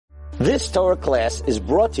This Torah class is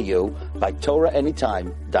brought to you by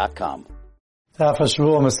TorahAnytime.com. Daf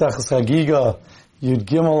HaShavua Maseches Chagiga Yud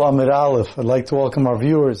Gimel Amid Aleph. I'd like to welcome our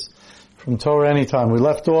viewers from Torah Anytime. We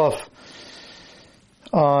left off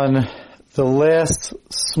on the last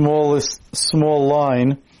small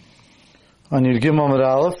line on Yud Gimel Amid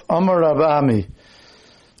Aleph. Amar Rav Ami.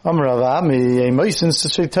 Amar Rav Ami, a Meisin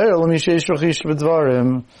Sisrei Torah L'Misheish Rachish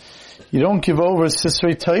B'Dvarim. You don't give over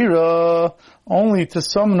Sisrei Torah only to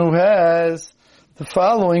someone who has the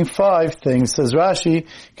following 5 things. Says Rashi,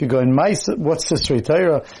 could go in Maisa, what's Sisrei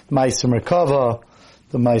Torah? Maisa Merkava,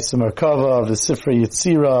 the Maisa Merkava of the Sifrei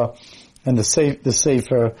Yetzirah, and the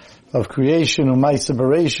Sefer of Creation, Maisa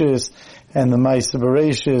Bereshis, and the Maisa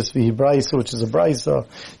Bereshis, the Hebraisa, which is a Braisa.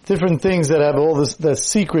 Different things that have all the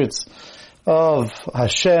secrets of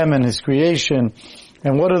Hashem and His creation.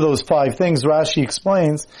 And what are those 5 things? Rashi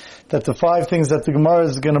explains that the 5 things that the Gemara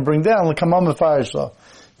is going to bring down, the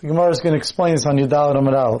Gemara is going to explain this on Yudalad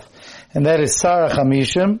Amud Aleph. And that is Sarah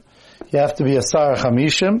Chamishim. You have to be a Sarah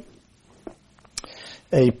Chamishim.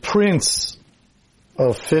 A prince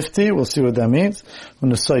of 50. We'll see what that means. When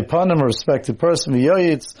the Saipanim, a respected person,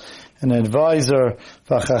 V'yoyitz, an advisor,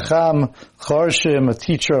 V'chacham, Charshim, a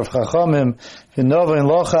teacher of Chachamim, V'nova and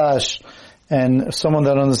Lochash, and someone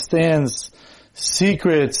that understands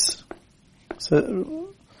secrets.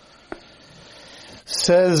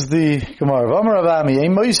 Says the Gemara,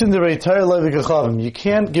 you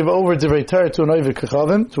can't give over Divrei Torah to an Oivik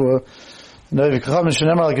Kachavim, to an Oivik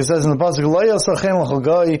Kachavim, like it says in the Pasuk,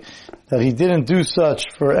 that he didn't do such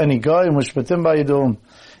for any guy, and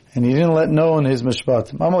he didn't let known his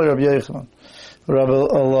Mishpatim. Amal Rabbi Yochanan, Rabbi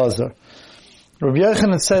Elazar. Rabbi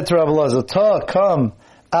Yochanan said to Rabbi Elazar, come,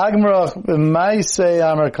 Agmarach b'maisei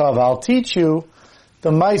amarkava, I'll teach you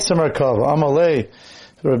the Maisa Merkava. Amalei.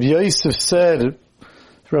 Rabbi Yosef said,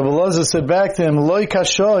 Rabbi Elazar said back to him, Loi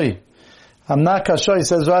kashoy. I'm not kashoy.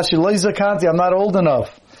 Says Rashi, Loi zakanti. I'm not old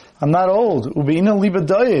enough. I'm not old. Ubeina liba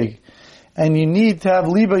dayeg. And you need to have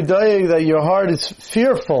liba dayeg, that your heart is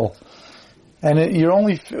fearful. And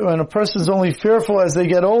when a person's only fearful as they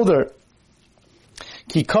get older.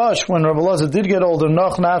 Kikosh, when Rabbi Elazar did get older,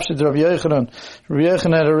 Noch nafshit Rabbi Yochanan. Rabbi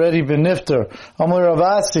Yochanan had already been nifter. Amalei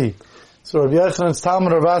Ravasi. So Rabbi Yochanan's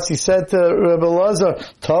Talmud Ravasi said to Rabbi Elazar,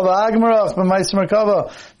 Tov Agmarach b'Maisa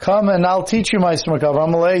Merkava, come and I'll teach you Maisa Merkava.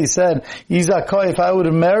 Amalei, he said, Izakoi, if I would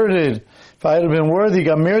have merited, if I would have been worthy,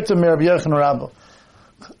 Gamirta mi Rabbi Yochanan Rabba,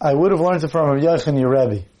 I would have learned it from Rabbi Yochanan your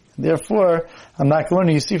Rebbe. Therefore, I'm not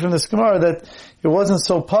learning. You see from this Gemara that it wasn't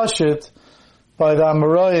so pashit by the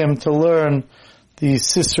Amoraim to learn the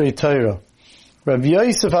Sisrei Torah. Rabbi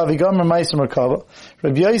Yosef Avigomer Maisa Merkava.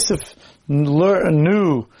 Rabbi Yosef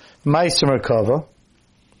knew Maisa Merkava.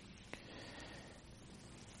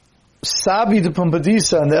 Sabi de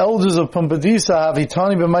Pumpadisa and the elders of Pumpadisa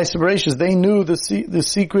Havitani b'Maisa Bereshis. They knew the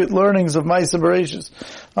secret learnings of Maisa Bereshis.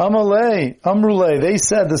 Amrulei. They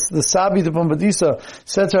said the Sabi de Pumpadisa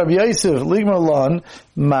said to Rabbi Yosef, Ligmarlan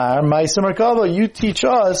Mar Maisa Merkava. You teach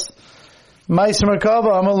us Maisa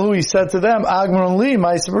Merkava. Amalu. He said to them, Agmaron Li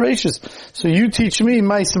Maisa Bereshis. So you teach me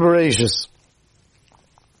Maisa Bereshis.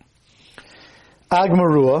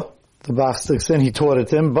 Agmarua, the Bach sticks in, he taught it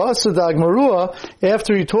to him. Basa the Agmarua,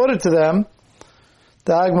 after he taught it to them,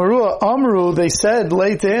 the Agmarua, Amru, they said,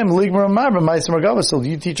 lay to him, Ligmar Marba, Maisa Merkava. So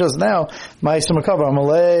you teach us now, Maisa Merkava.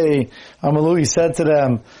 Amalu, he said to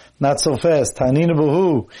them, not so fast. Tanina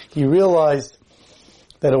Buhu, he realized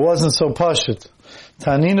that it wasn't so pashut.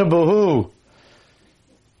 Tanina Buhu,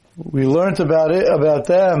 we learned about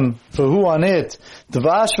them, Buhu on it.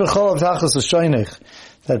 Dvash v'chol tachas l'shoynech.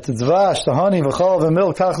 That the dvash, the honey, v'chol, and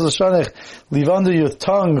milk, tachas l'shoynech, leave under your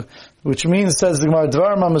tongue, which means, says the Gemara,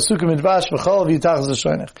 dvar ma'masukim midvash, v'chol, v'yitachas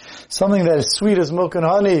l'shoynech. Something that is sweet as milk and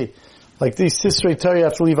honey, like these Sisrei Torah, you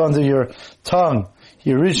have to leave under your tongue.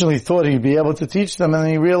 He originally thought he'd be able to teach them, and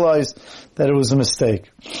then he realized that it was a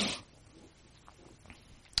mistake.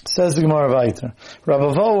 Says the Gemara Vayter. Rav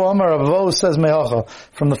Avo says Mehacha.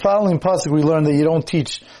 From the following pasuk we learned that you don't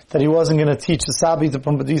teach, that he wasn't going to teach the Sabi to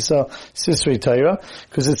Pumpadisa Sisrei Torah,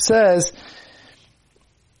 because it says,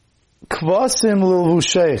 Kvasim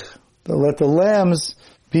l'lvusheich. Let the lambs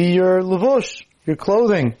be your levush, your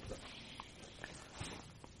clothing.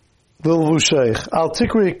 L'lvusheich. Al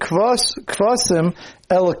tikri kvasim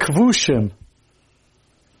el kvushim,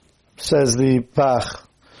 says the Bach.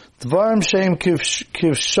 Dvarim shem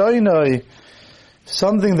kivshaynoi,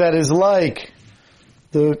 something that is like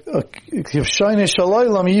the kivshaynoi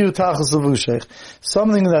shalaylam yu tachas levushech.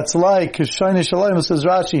 Something that's like kivshaynoi shalaylam, says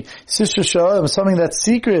Rashi, sisha shalaylam, something that's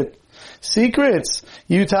secrets.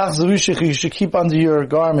 You tachas levushech, you should keep under your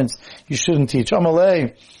garments. You shouldn't teach.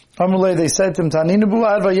 Amalei, Amalei, they said to him, Taninabu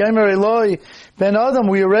ad vayemer Eloi ben Adam.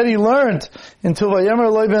 We already learned until vayemer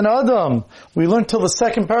Eloi ben Adam. We learned till the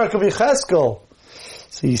second parak of Yecheskel.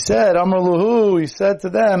 So he said, Amar Luhu, he said to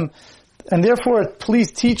them, and therefore,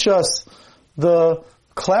 please teach us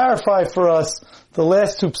clarify for us the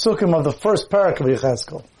last two psukim of the first parak of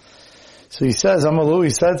Yecheskel. So he says, Amar Luhu, he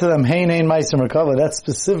said to them, Hein Ma'aser Merkava. That's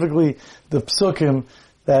specifically the psukim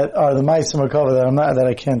that are the Ma'aser Merkava that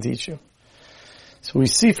I can't teach you. So we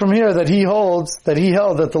see from here that he held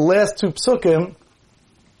that the last two psukim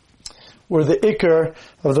were the ikar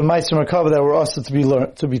of the Ma'aser Merkava that were also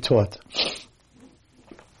to be taught.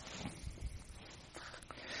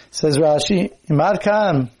 Says Rashi, Imad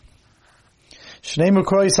Kan, Shnei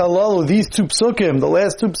Mukrois Halalu, these two psukim, the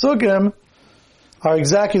last two psukim, are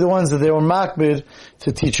exactly the ones that they were makbid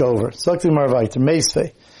to teach over. Sakti Marvaita,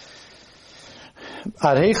 Meisvei.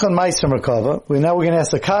 Ad Heichon Ma'aser Merkava. Now we're going to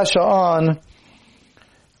ask the kasha on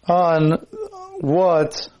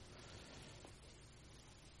what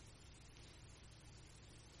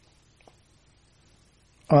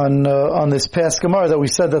on this past Gemara that we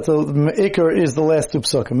said that the Iker is the last two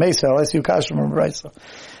psukim. Meisvei, I'll ask you kasha from Raisa.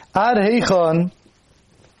 Ad Heichon,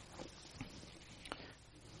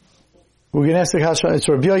 we're going to ask the kasha, it's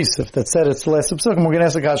Rabbi Yosef that said it's the last two psukim, we're going to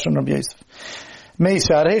ask the kasha on Rabbi Yosef.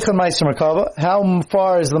 Meisvei, Ad Heichon Ma'aser Merkava, how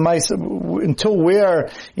far is the Ma'aser, until where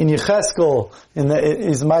in Yecheskel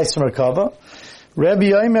is Ma'aser Merkava?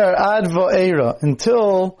 Rabbi Yomer Ad Va'era,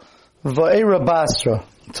 until Va'era Basra,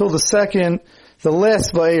 until the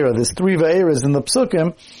last Va'era, there's three Va'eras in the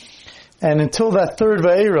psukim, and until that third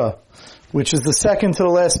Va'era, which is the second to the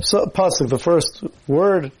last pasuk, the first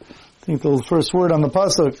word, I think the first word on the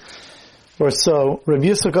pasuk, or so, Rabbi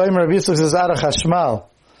Yisuk says, Ada Chashmal,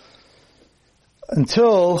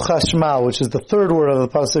 until Chashmal, which is the third word of the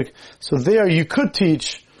pasuk, so there you could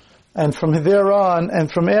teach, and from there on, and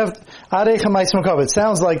from after, it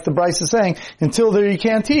sounds like the Bryce is saying, until there you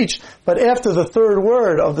can't teach, but after the third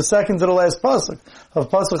word of the second to the last pasuk, of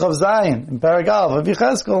pasuk of Zion, in Paragal, of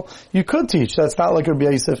Yecheskel, you could teach. That's not like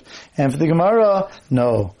Rabbi Yosef. And for the Gemara,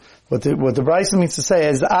 no. What the Bryce means to say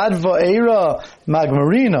is, Ad va'era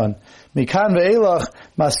magmarinon, mikan ve'elach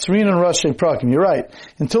masrinon rashi prakim. You're right.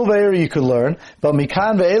 Until va'era you could learn, but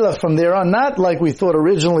mikan ve'elach from there on, not like we thought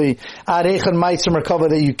originally, ad echan ma'aser merkava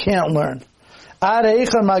that you can't learn. Ad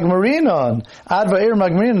echan magmarinon, ad va'era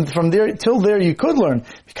magmarinon, from there, till there you could learn.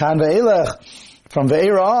 Mikan ve'elach, from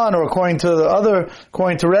ve'era on, or according to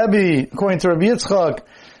Rabbi Yitzchak,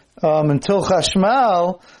 until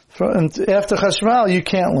Chashmal, after Chashmal, you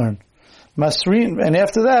can't learn. Masrin, and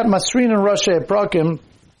after that, Masrin and Rashi Prakim,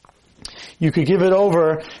 you could give it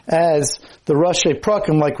over as the Rashi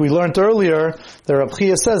Prakim, like we learned earlier. The Reb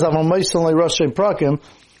Chia says, "I'm only Rashi Prakim,"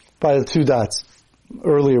 by the two dots.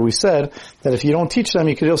 Earlier we said that if you don't teach them,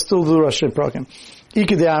 you could still do Rashi Prakim.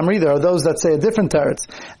 Ikede Amri, there are those that say a different teretz.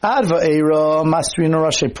 Ad va'era masrina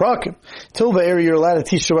Rashi Prakim. Till va'era you're allowed to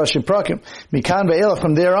teach the Rashi Prakim. Mikan va'ela,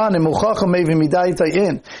 from there on, im uchacham maybe midaita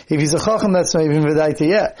in. If he's a chacham, that's maybe midaita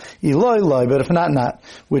yet. Eloi, but if not.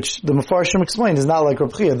 Which the Mefarshim explained is not like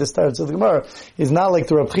Reb Chia. This teretz of the Gemara is not like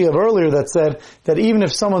the Reb Chia of earlier that said that even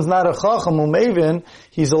if someone's not a chacham umevin,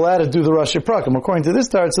 he's allowed to do the Rashi Prakim. According to this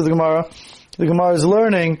teretz of the Gemara is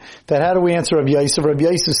learning that how do we answer Rabbi Yosef? Rabbi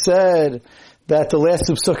Yosef said that the last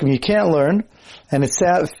two psukim you can't learn, and it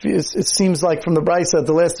seems like from the Brisa that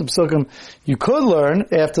the last two psukim you could learn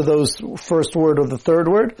after those first word or the third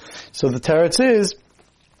word. So the teretz is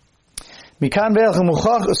Mikan ve'elech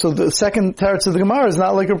muchach. So the second teretz of the Gemara is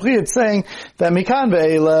not like Reb Chia. It's saying that Mikan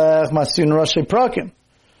ve'elech masin Rashi Prakim.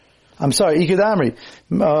 I'm sorry, Iked Amri.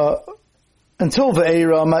 Until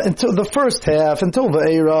Va'era, until the first half, until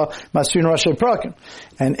Va'era, Masrin Rashi Prakim.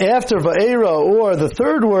 And after Va'era, or the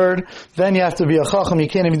third word, then you have to be a Chacham, you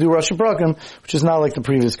can't even do Rashi Prakim, which is not like the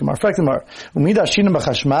previous Gemara. Fact Gemara, Umidashinim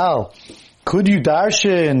b'chashmal, could you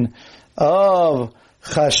darshan of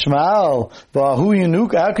Chashmal, V'ahu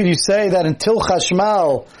Yanuk, how could you say that until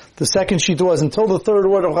Chashmal, the second sheet was until the third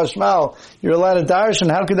word of Chashmal, you're allowed to darshan?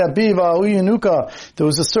 How could that be? V'ahu Yanuka, there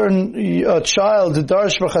was a certain child who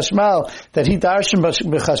darshed for Chashmal, that he darshan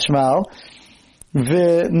b'Chashmal,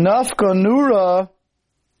 V'nafka Nura,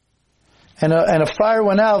 and a fire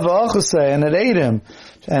went out, v'achusei, and it ate him.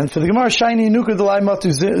 And for the Gemara, shiny Yanuka delay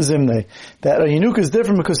matu zimne. That a Yanuka is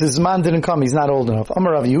different because his man didn't come, he's not old enough.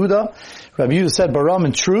 Amar Rav Yehuda said, Baram,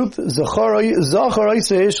 in truth,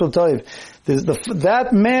 that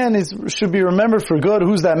man should be remembered for good.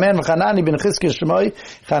 Who's that man? Chanani ben Chizkiah Shemai.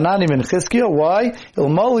 Chanani ben Chizkiah. Why?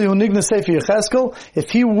 Ilmalihu nigna sefer Yecheskel.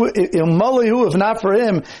 If not for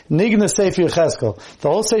him, nigna sefer Yecheskel. The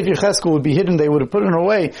whole sefer Yecheskel would be hidden. They would have put it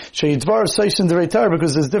away. Sheyidvar Seisin Divrei Torah,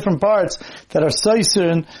 because there's different parts that are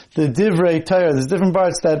Seisin the Divrei Torah. There's different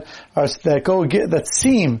parts that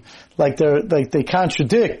seem like they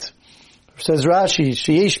contradict. Says Rashi,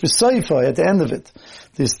 Sheyesh b'Seifa at the end of it.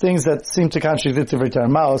 These things that seem to contradict the Torah.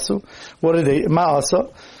 Ma'asu. What did they?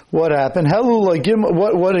 Ma'asa. What happened?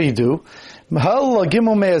 What did he do? He brought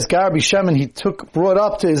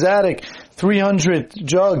up to his attic 300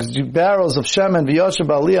 jugs, barrels of shemen, v'yoshev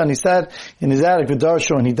aliyah, and he sat in his attic with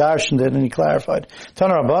darshu, and he darshened it, and he clarified.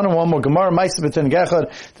 Tana Rabbanan, one more Gemara, Maisa b'ten gechad,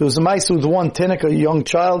 there was a Maisa with one tinnik, a young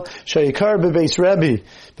child, shayikar b'beis Rabbi,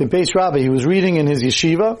 he was reading in his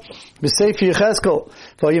yeshiva, b'sefer Yecheskel,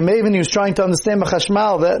 he was trying to understand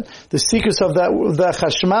Chashmal, that the secrets of that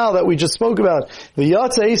Chashmal that we just spoke about.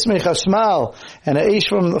 V'yatza ismei Chashmal, and an Eish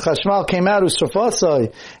from Chashmal came out,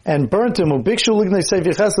 Ustrafasai, and burnt him. Ubikshu lignei sefer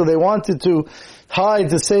Yecheskel, they wanted to hide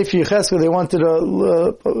the sefer Yecheskel, they wanted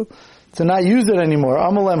to not use it anymore.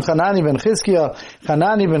 Amalem Chanani ben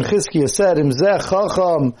Chizkiah said, Imzeh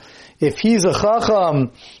Chacham, if he's a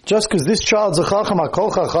Chacham, just because this child's a Chacham,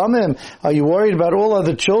 Akol Chachamim, are you worried about all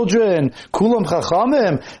other children? Kulam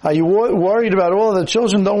Chachamim, are you worried about all other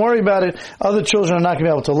children? Don't worry about it. Other children are not going to be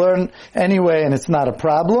able to learn anyway, and it's not a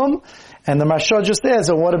problem. And the Mashal just asks,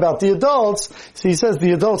 and what about the adults? So he says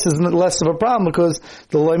the adults is less of a problem because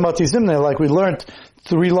the Loimati Zimne, like we learned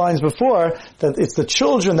 3 lines before, that it's the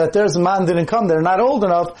children that their man didn't come. They're not old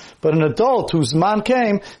enough, but an adult whose man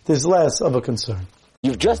came, there's less of a concern.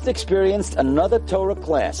 You've just experienced another Torah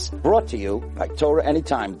class brought to you by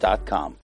TorahAnytime.com.